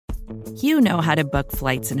You know how to book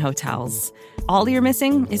flights and hotels. All you're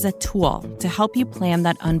missing is a tool to help you plan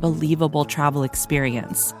that unbelievable travel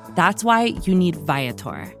experience. That's why you need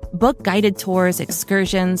Viator. Book guided tours,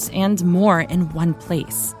 excursions, and more in one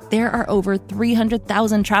place. There are over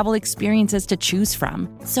 300,000 travel experiences to choose from,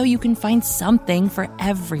 so you can find something for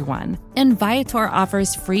everyone. And Viator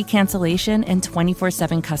offers free cancellation and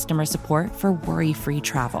 24/7 customer support for worry-free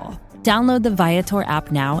travel. Download the Viator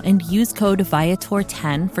app now and use code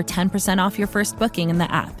Viator10 for 10% off your first booking in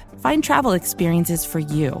the app. Find travel experiences for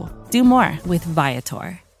you. Do more with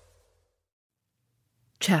Viator.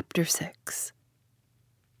 Chapter 6.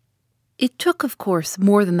 It took, of course,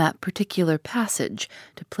 more than that particular passage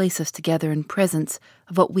to place us together in presence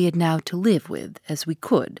of what we had now to live with as we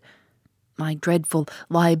could. My dreadful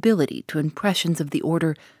liability to impressions of the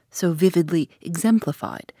order so vividly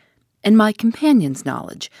exemplified, and my companion's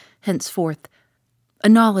knowledge, henceforth, a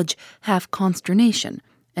knowledge half consternation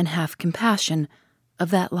and half compassion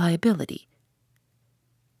of that liability.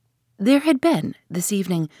 There had been, this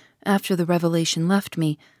evening, after the revelation left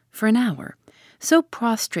me, for an hour, so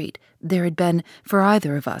prostrate there had been, for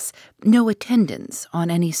either of us, no attendance on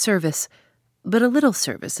any service, but a little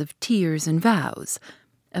service of tears and vows,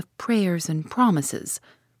 of prayers and promises,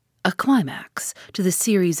 a climax to the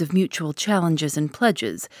series of mutual challenges and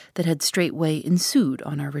pledges that had straightway ensued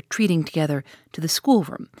on our retreating together to the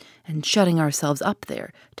schoolroom and shutting ourselves up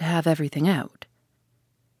there to have everything out.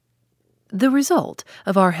 The result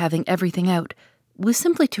of our having everything out was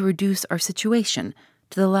simply to reduce our situation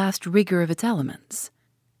to the last rigor of its elements.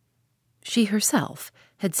 She herself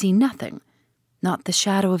had seen nothing, not the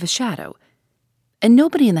shadow of a shadow, and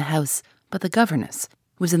nobody in the house but the governess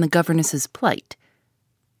was in the governess's plight.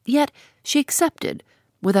 Yet she accepted,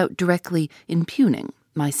 without directly impugning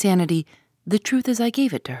my sanity, the truth as I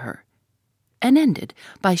gave it to her, and ended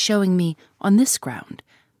by showing me, on this ground,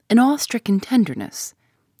 an awe-stricken tenderness,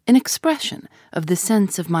 an expression of the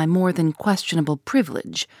sense of my more than questionable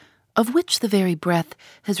privilege, of which the very breath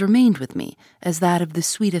has remained with me as that of the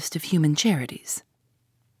sweetest of human charities.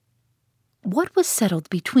 What was settled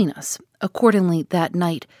between us, accordingly, that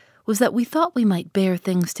night, was that we thought we might bear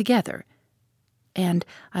things together, and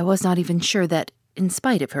I was not even sure that, in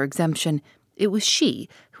spite of her exemption, it was she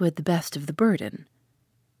who had the best of the burden.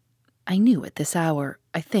 I knew at this hour,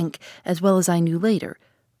 I think, as well as I knew later,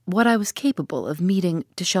 what I was capable of meeting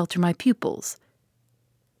to shelter my pupils.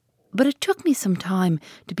 But it took me some time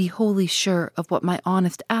to be wholly sure of what my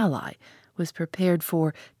honest ally was prepared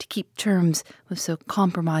for to keep terms with so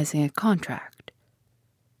compromising a contract.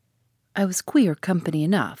 I was queer company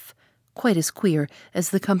enough, quite as queer as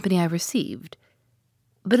the company I received.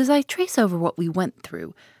 But as I trace over what we went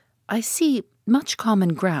through, I see much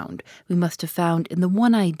common ground we must have found in the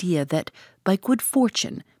one idea that, by good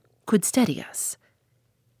fortune, could steady us.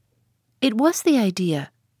 It was the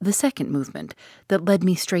idea, the second movement, that led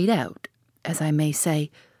me straight out, as I may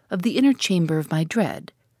say, of the inner chamber of my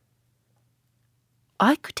dread.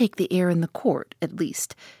 I could take the air in the court, at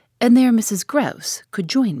least, and there Mrs. Grouse could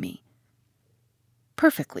join me.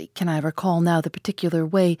 Perfectly can I recall now the particular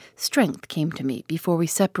way strength came to me before we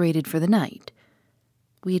separated for the night.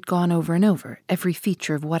 We had gone over and over every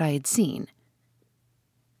feature of what I had seen.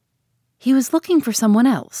 He was looking for someone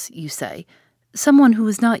else, you say, someone who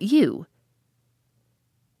was not you.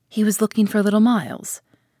 He was looking for little Miles.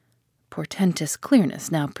 Portentous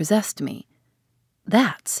clearness now possessed me.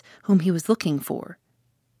 That's whom he was looking for.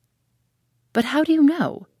 But how do you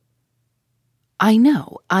know? I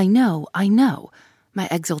know. My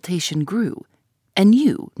exultation grew, and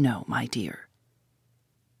you know, my dear.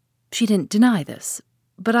 She didn't deny this,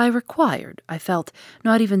 but I required, I felt,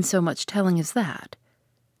 not even so much telling as that.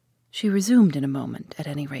 She resumed in a moment, at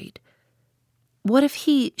any rate. What if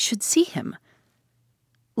he should see him?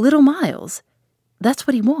 Little Miles, that's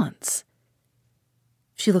what he wants.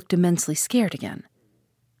 She looked immensely scared again.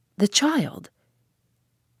 The child.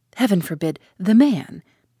 Heaven forbid, the man.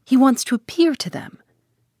 He wants to appear to them.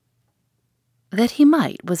 That he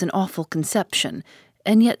might was an awful conception,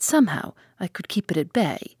 and yet somehow I could keep it at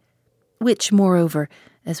bay, which, moreover,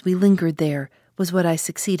 as we lingered there, was what I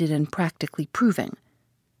succeeded in practically proving.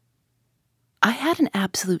 I had an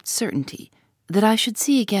absolute certainty that I should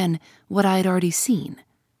see again what I had already seen.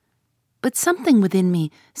 But something within me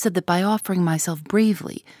said that by offering myself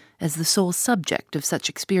bravely as the sole subject of such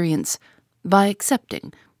experience, by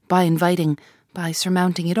accepting, by inviting, by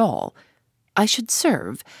surmounting it all, I should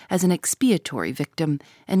serve as an expiatory victim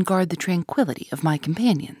and guard the tranquillity of my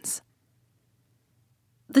companions.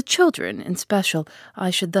 The children, in special, I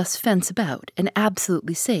should thus fence about and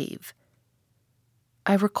absolutely save.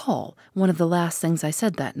 I recall one of the last things I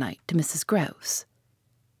said that night to Mrs. Grouse.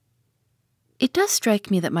 It does strike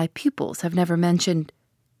me that my pupils have never mentioned—"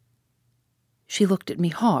 She looked at me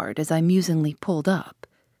hard as I musingly pulled up.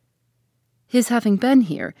 His having been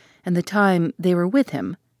here, and the time they were with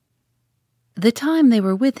him. The time they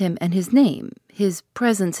were with him and his name, his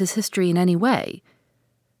presence, his history in any way.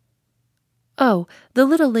 Oh, the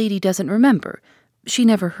little lady doesn't remember. She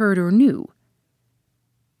never heard or knew.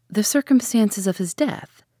 The circumstances of his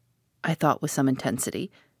death, I thought with some intensity.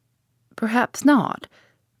 Perhaps not,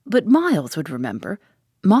 but Miles would remember.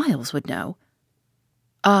 Miles would know.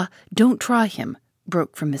 Don't try him,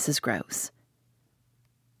 broke from Mrs. Grouse.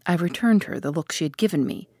 I returned her the look she had given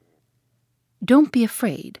me. Don't be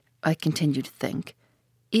afraid, I continued to think.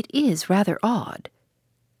 It is rather odd.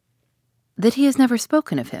 That he has never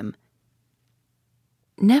spoken of him.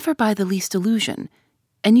 Never by the least allusion,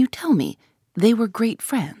 and you tell me they were great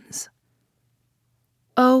friends.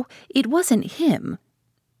 Oh, it wasn't him,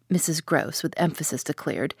 Mrs. Grouse with emphasis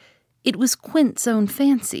declared. It was Quint's own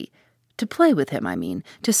fancy. To play with him, I mean,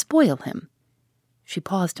 to spoil him. She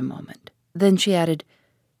paused a moment. Then she added,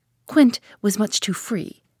 Quint was much too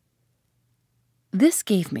free. This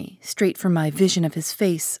gave me, straight from my vision of his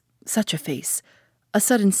face, such a face, a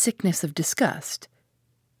sudden sickness of disgust.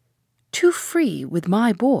 Too free with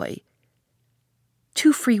my boy.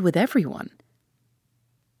 Too free with everyone.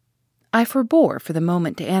 I forbore for the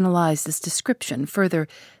moment to analyze this description further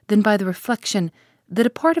than by the reflection that a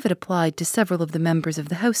part of it applied to several of the members of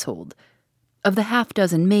the household, of the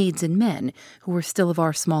half-dozen maids and men who were still of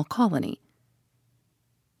our small colony.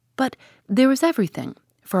 But there was everything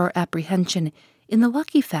for our apprehension in the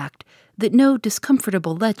lucky fact that no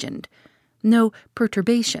discomfortable legend, no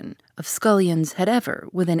perturbation of scullions had ever,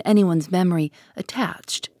 within anyone's memory,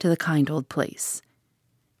 attached to the kind old place.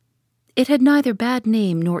 It had neither bad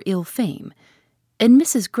name nor ill fame, and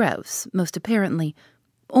Mrs. Grouse, most apparently,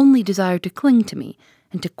 only desired to cling to me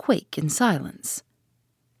and to quake in silence.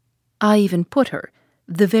 I even put her,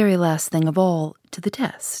 the very last thing of all, to the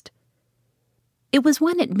test. It was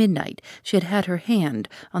when at midnight she had had her hand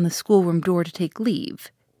on the schoolroom door to take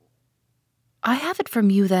leave. I have it from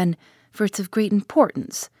you, then, for it's of great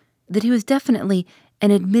importance, that he was definitely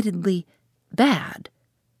and admittedly bad.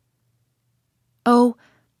 Oh,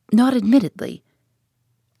 not admittedly.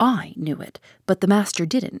 I knew it, but the master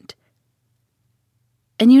didn't.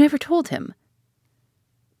 And you never told him?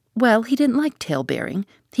 Well, he didn't like tale-bearing.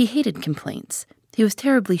 He hated complaints. He was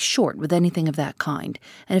terribly short with anything of that kind,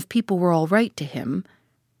 and if people were all right to him,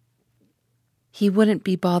 he wouldn't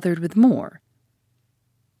be bothered with more.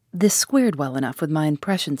 This squared well enough with my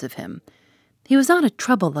impressions of him. He was not a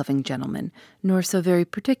trouble-loving gentleman, nor so very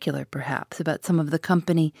particular, perhaps, about some of the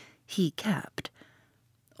company he kept.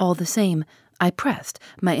 All the same, I pressed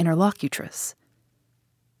my interlocutress.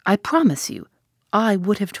 I promise you, I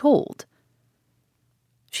would have told.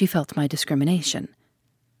 She felt my discrimination.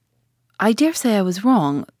 I dare say I was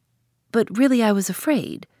wrong, but really I was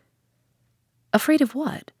afraid. Afraid of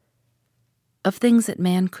what? Of things that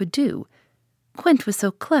man could do. Quint was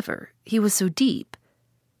so clever, he was so deep.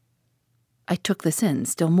 I took this in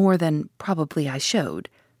still more than probably I showed.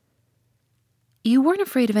 You weren't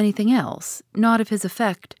afraid of anything else, not of his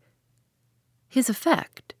effect. His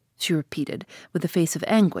effect, she repeated, with a face of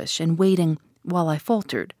anguish and waiting while I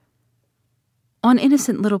faltered. On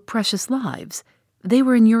innocent little precious lives. They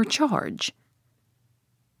were in your charge.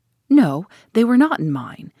 No, they were not in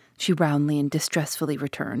mine, she roundly and distressfully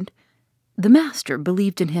returned. The master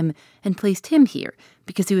believed in him and placed him here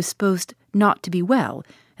because he was supposed not to be well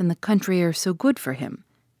and the country air so good for him.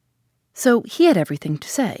 So he had everything to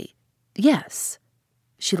say. Yes,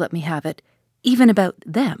 she let me have it, even about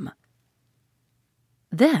them.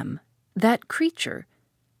 Them, that creature.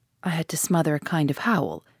 I had to smother a kind of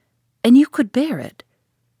howl. And you could bear it.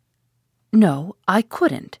 No, I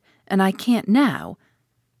couldn't, and I can't now.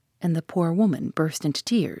 And the poor woman burst into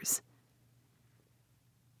tears.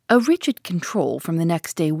 A rigid control from the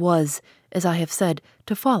next day was, as I have said,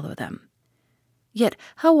 to follow them. Yet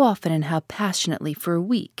how often and how passionately for a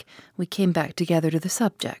week we came back together to the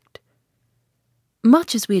subject.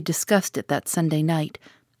 Much as we had discussed it that Sunday night,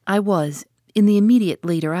 I was, in the immediate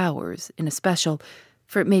later hours, in especial,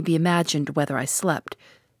 for it may be imagined whether I slept,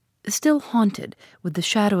 still haunted with the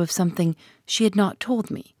shadow of something she had not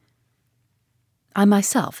told me. I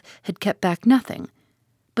myself had kept back nothing,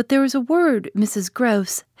 but there was a word Mrs.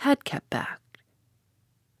 Grouse had kept back.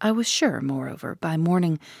 I was sure, moreover, by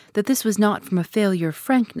morning, that this was not from a failure of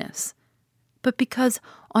frankness, but because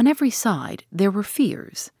on every side there were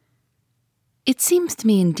fears. It seems to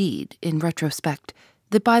me, indeed, in retrospect,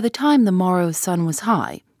 that by the time the morrow's sun was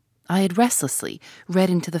high, I had restlessly read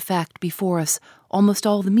into the fact before us almost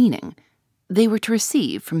all the meaning, they were to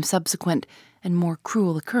receive from subsequent and more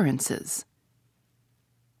cruel occurrences.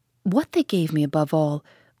 What they gave me above all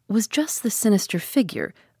was just the sinister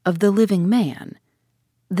figure of the living man.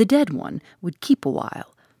 The dead one would keep a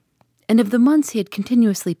while, and of the months he had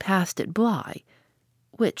continuously passed at Bly,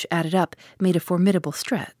 which, added up, made a formidable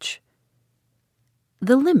stretch.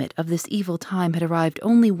 The limit of this evil time had arrived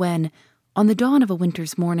only when, on the dawn of a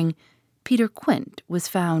winter's morning, Peter Quint was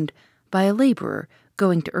found by a laborer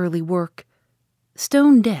going to early work,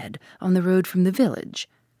 stone dead on the road from the village.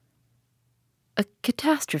 A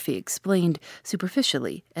catastrophe explained,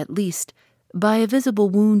 superficially, at least, by a visible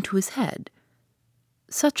wound to his head.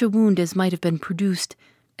 Such a wound as might have been produced,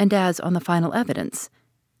 and as, on the final evidence,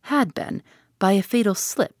 had been, by a fatal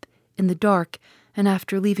slip in the dark and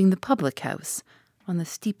after leaving the public house on the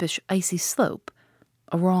steepish icy slope,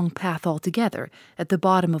 a wrong path altogether, at the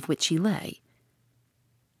bottom of which he lay.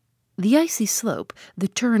 The icy slope, the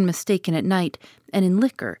turn mistaken at night and in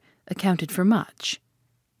liquor, accounted for much.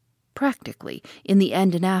 Practically, in the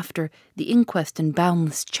end and after, the inquest and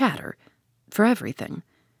boundless chatter, for everything.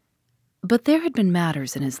 But there had been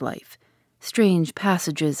matters in his life, strange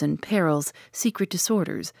passages and perils, secret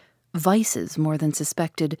disorders, vices more than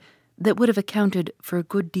suspected, that would have accounted for a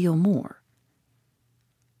good deal more.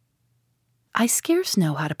 I scarce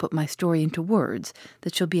know how to put my story into words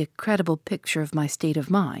that shall be a credible picture of my state of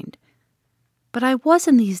mind. But I was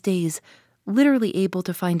in these days literally able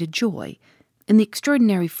to find a joy in the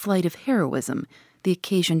extraordinary flight of heroism the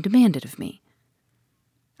occasion demanded of me.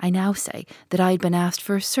 I now say that I had been asked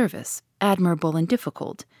for a service, admirable and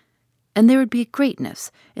difficult, and there would be a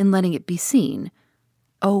greatness in letting it be seen,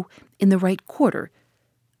 in the right quarter,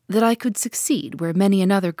 that I could succeed where many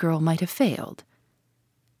another girl might have failed.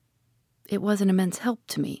 It was an immense help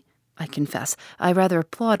to me, I confess. I rather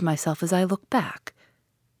applaud myself as I look back,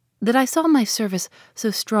 that I saw my service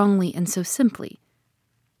so strongly and so simply.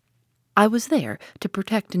 I was there to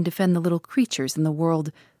protect and defend the little creatures in the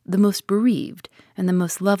world, the most bereaved and the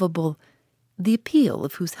most lovable, the appeal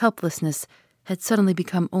of whose helplessness had suddenly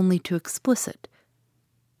become only too explicit,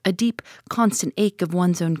 a deep, constant ache of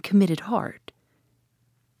one's own committed heart.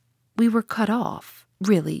 We were cut off,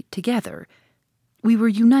 really, together. We were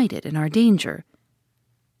united in our danger.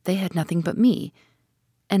 They had nothing but me,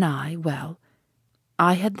 and I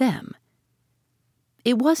had them.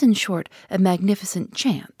 It was, in short, a magnificent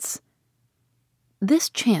chance. This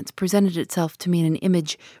chance presented itself to me in an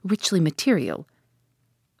image richly material.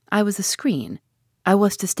 I was a screen. I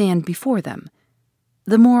was to stand before them.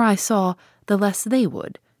 The more I saw, the less they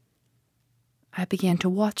would. I began to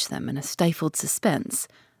watch them in a stifled suspense,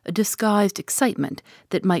 a disguised excitement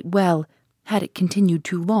that might well, had it continued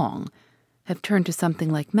too long, have turned to something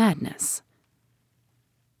like madness.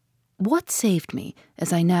 What saved me,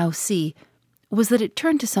 as I now see, was that it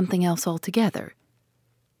turned to something else altogether.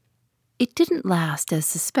 It didn't last as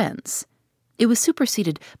suspense. It was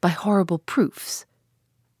superseded by horrible proofs.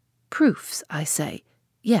 Proofs, I say,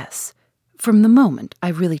 yes, from the moment I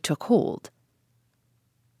really took hold.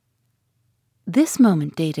 This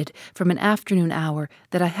moment dated from an afternoon hour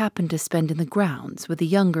that I happened to spend in the grounds with the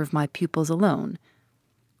younger of my pupils alone.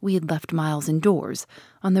 We had left Miles indoors,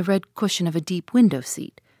 on the red cushion of a deep window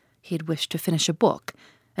seat. He had wished to finish a book,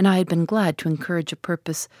 and I had been glad to encourage a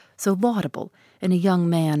purpose so laudable in a young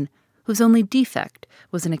man whose only defect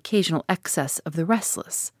was an occasional excess of the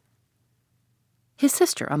restless. His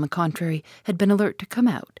sister, on the contrary, had been alert to come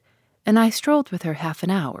out, and I strolled with her half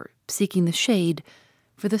an hour, seeking the shade,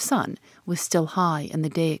 for the sun was still high and the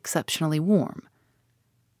day exceptionally warm.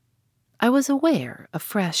 I was aware,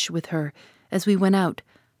 afresh with her, as we went out,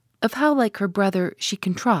 of how like her brother she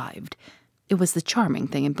contrived, it was the charming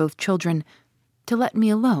thing in both children, to let me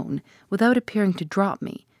alone without appearing to drop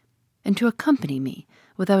me, and to accompany me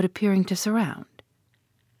without appearing to surround.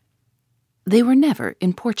 They were never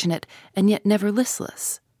importunate and yet never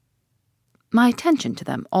listless. My attention to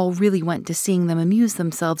them all really went to seeing them amuse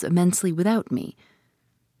themselves immensely without me.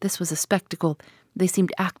 This was a spectacle they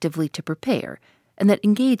seemed actively to prepare, and that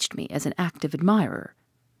engaged me as an active admirer.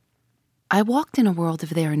 I walked in a world of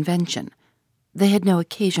their invention. They had no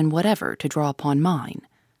occasion whatever to draw upon mine.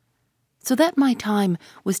 So that my time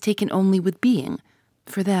was taken only with being,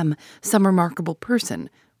 for them, some remarkable person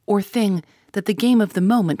or thing that the game of the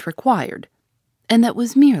moment required, and that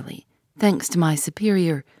was merely, thanks to my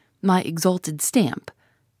superior, my exalted stamp,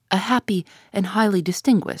 a happy and highly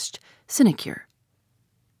distinguished sinecure.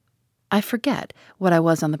 I forget what I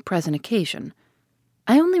was on the present occasion.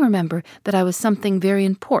 I only remember that I was something very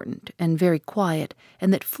important and very quiet,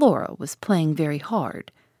 and that Flora was playing very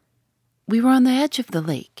hard. We were on the edge of the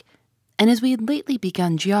lake, and as we had lately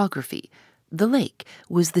begun geography, The lake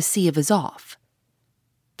was the Sea of Azov.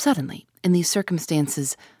 Suddenly, in these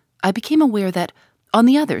circumstances, I became aware that, on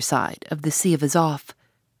the other side of the Sea of Azov,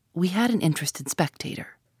 we had an interested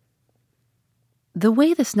spectator. The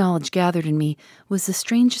way this knowledge gathered in me was the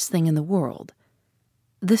strangest thing in the world.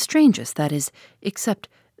 The strangest, that is, except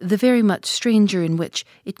the very much stranger in which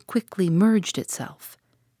it quickly merged itself.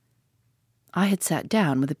 I had sat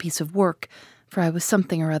down with a piece of work, for I was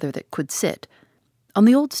something or other that could sit, on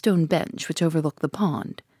the old stone bench which overlooked the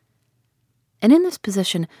pond. And in this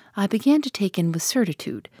position I began to take in with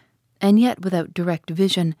certitude, and yet without direct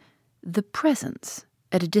vision, the presence,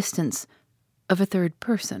 at a distance, of a third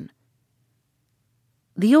person.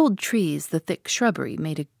 The old trees, the thick shrubbery,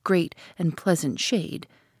 made a great and pleasant shade,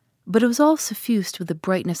 but it was all suffused with the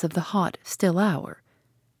brightness of the hot, still hour.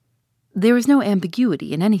 There was no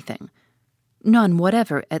ambiguity in anything, none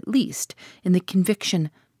whatever, at least, in the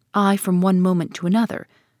conviction I, from one moment to another,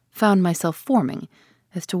 found myself forming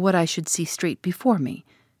as to what I should see straight before me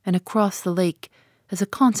and across the lake as a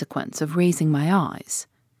consequence of raising my eyes.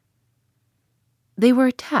 They were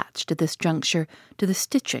attached at this juncture to the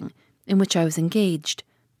stitching in which I was engaged,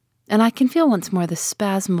 and I can feel once more the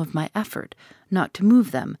spasm of my effort not to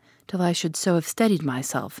move them till I should so have steadied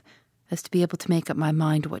myself as to be able to make up my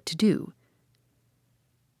mind what to do.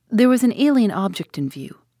 There was an alien object in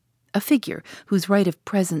view, a figure whose right of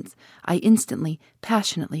presence I instantly,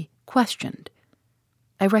 passionately questioned.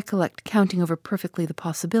 I recollect counting over perfectly the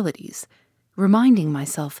possibilities, reminding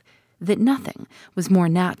myself that nothing was more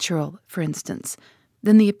natural, for instance,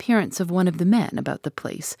 than the appearance of one of the men about the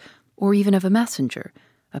place, or even of a messenger,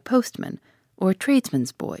 a postman, or a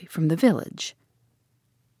tradesman's boy from the village.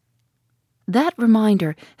 That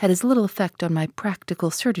reminder had as little effect on my practical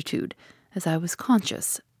certitude as I was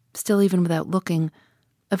conscious, still even without looking,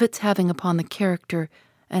 of its having upon the character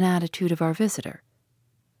and attitude of our visitor.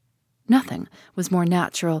 Nothing was more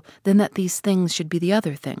natural than that these things should be the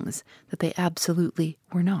other things that they absolutely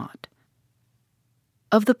were not.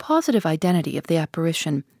 Of the positive identity of the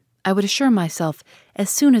apparition, I would assure myself as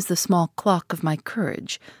soon as the small clock of my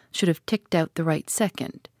courage should have ticked out the right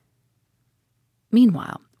second.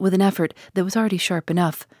 Meanwhile, with an effort that was already sharp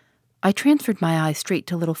enough, I transferred my eyes straight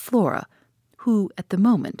to little Flora, who, at the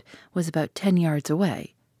moment, was about 10 yards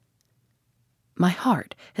away. My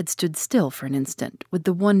heart had stood still for an instant with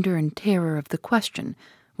the wonder and terror of the question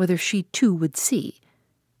whether she too would see,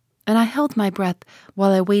 and I held my breath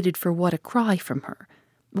while I waited for what a cry from her,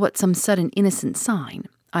 what some sudden innocent sign,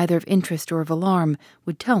 either of interest or of alarm,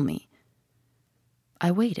 would tell me.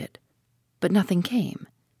 I waited, but nothing came.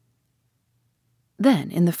 Then,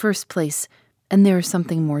 in the first place, and there is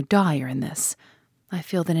something more dire in this, I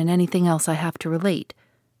feel than in anything else I have to relate,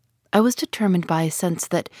 I was determined by a sense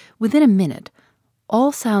that, within a minute,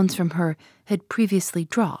 all sounds from her had previously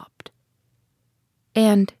dropped.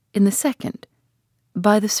 And, in the second,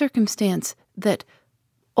 by the circumstance that,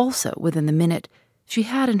 also within the minute, she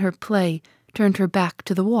had in her play turned her back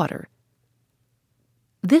to the water.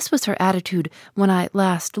 This was her attitude when I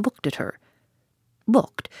last looked at her,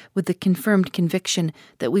 looked with the confirmed conviction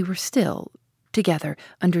that we were still, together,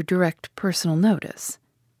 under direct personal notice.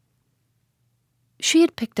 She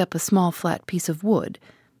had picked up a small flat piece of wood,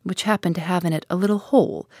 which happened to have in it a little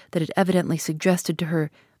hole that had evidently suggested to her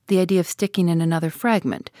the idea of sticking in another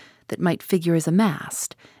fragment that might figure as a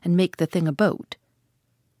mast and make the thing a boat.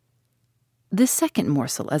 This second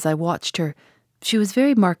morsel, as I watched her, she was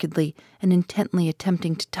very markedly and intently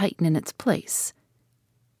attempting to tighten in its place.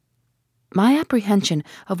 My apprehension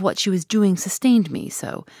of what she was doing sustained me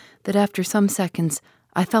so that after some seconds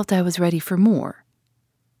I felt I was ready for more.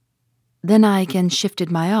 Then I again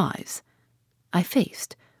shifted my eyes. I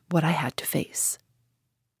faced what I had to face.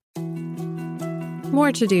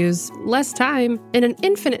 More to-dos, less time, and an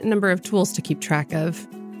infinite number of tools to keep track of.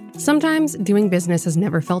 Sometimes doing business has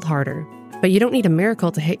never felt harder, but you don't need a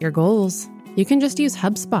miracle to hit your goals. You can just use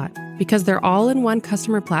HubSpot, because their all-in-one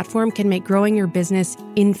customer platform can make growing your business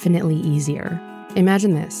infinitely easier.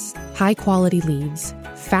 Imagine this: high-quality leads,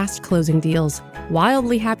 fast closing deals,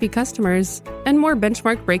 wildly happy customers, and more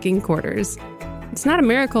benchmark-breaking quarters. It's not a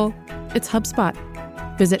miracle, it's HubSpot.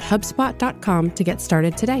 Visit HubSpot.com to get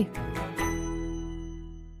started today.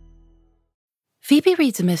 Phoebe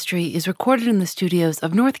Reads a Mystery is recorded in the studios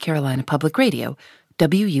of North Carolina Public Radio,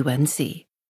 WUNC.